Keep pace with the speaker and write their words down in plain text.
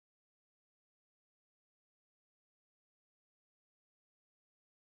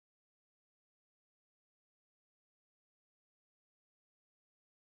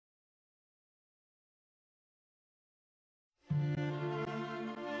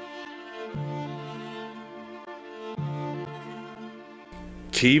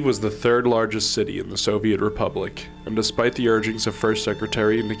Kyiv was the third largest city in the Soviet Republic, and despite the urgings of First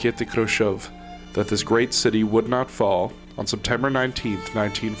Secretary Nikita Khrushchev that this great city would not fall, on September 19,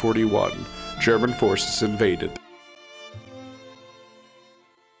 1941, German forces invaded.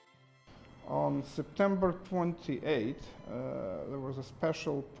 On September 28, there was a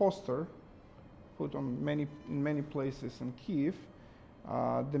special poster put on in many places in Kyiv,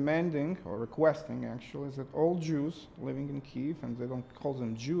 demanding or requesting actually that all Jews living in Kyiv, and they don't call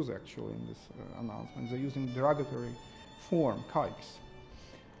them Jews actually in this announcement, they're using derogatory form, kaiks,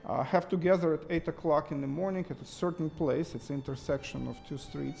 have to gather at 8 o'clock in the morning at a certain place. It's the intersection of two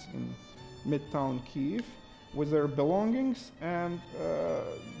streets in midtown Kyiv with their belongings, and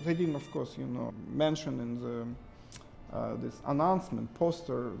they didn't, of course, mention in the this announcement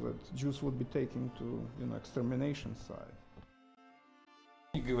poster that Jews would be taken to extermination site.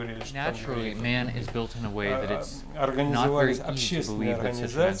 Naturally, man is built in a way that it's not very easy to believe that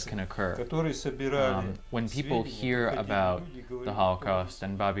such events can occur. When people hear about the Holocaust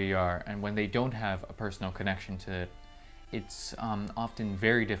and Babi Yar, and when they don't have a personal connection to it, it's often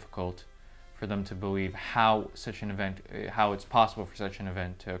very difficult for them to believe how it's possible for such an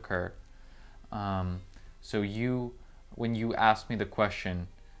event to occur. So when you asked me the question,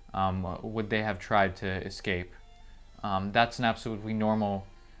 would they have tried to escape? That's an absolutely normal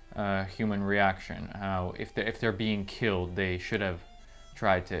human reaction. If they're being killed, they should have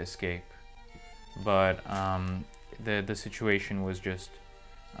tried to escape. But the situation was just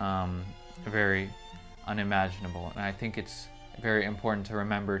very unimaginable, and I think it's very important to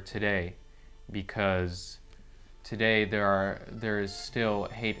remember today, because today there is still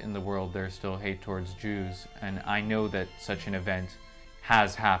hate in the world. There's still hate towards Jews, and I know that such an event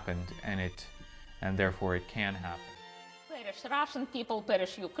has happened, and therefore it can happen. Perish Russian people,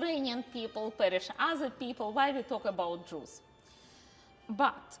 perish Ukrainian people, perish other people. Why we talk about Jews?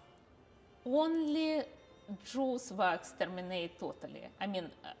 But only Jews were exterminated totally. I mean,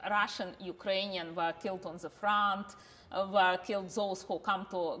 Russian, Ukrainian were killed on the front, were killed those who come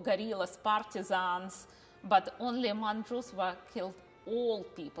to guerrillas, partisans, but only among Jews were killed all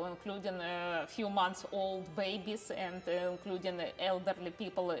people, including a few months old babies and including elderly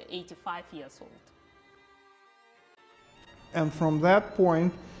people 85 years old. And from that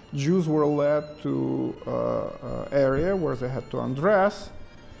point, Jews were led to an area where they had to undress,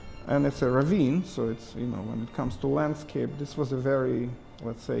 and it's a ravine, so it's, when it comes to landscape, this was a very,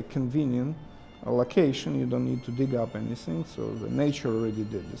 let's say, convenient location. You don't need to dig up anything, so the nature already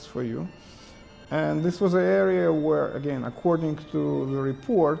did this for you. And this was an area where, again, according to the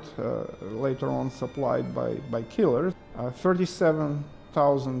report, later on supplied by killers,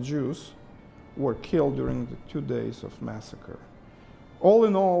 37,000 Jews were killed during the 2 days of massacre. All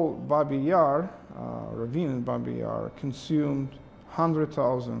in all, Babi Yar, ravine in Babi Yar, consumed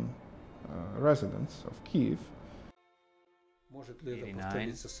 100,000 residents of Kyiv.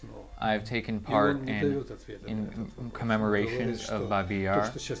 I've taken part in commemorations of Babi Yar.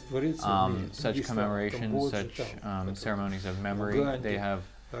 Such commemorations, such ceremonies of memory, they have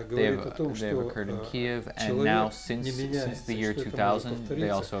occurred in Kyiv, and now since the year 2000, they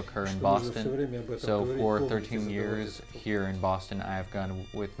also occur in Boston. So for 13 years here in Boston, I have gone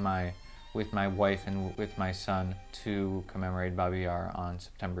with my wife and with my son to commemorate Babi Yar on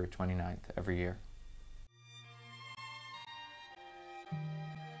September 29th every year.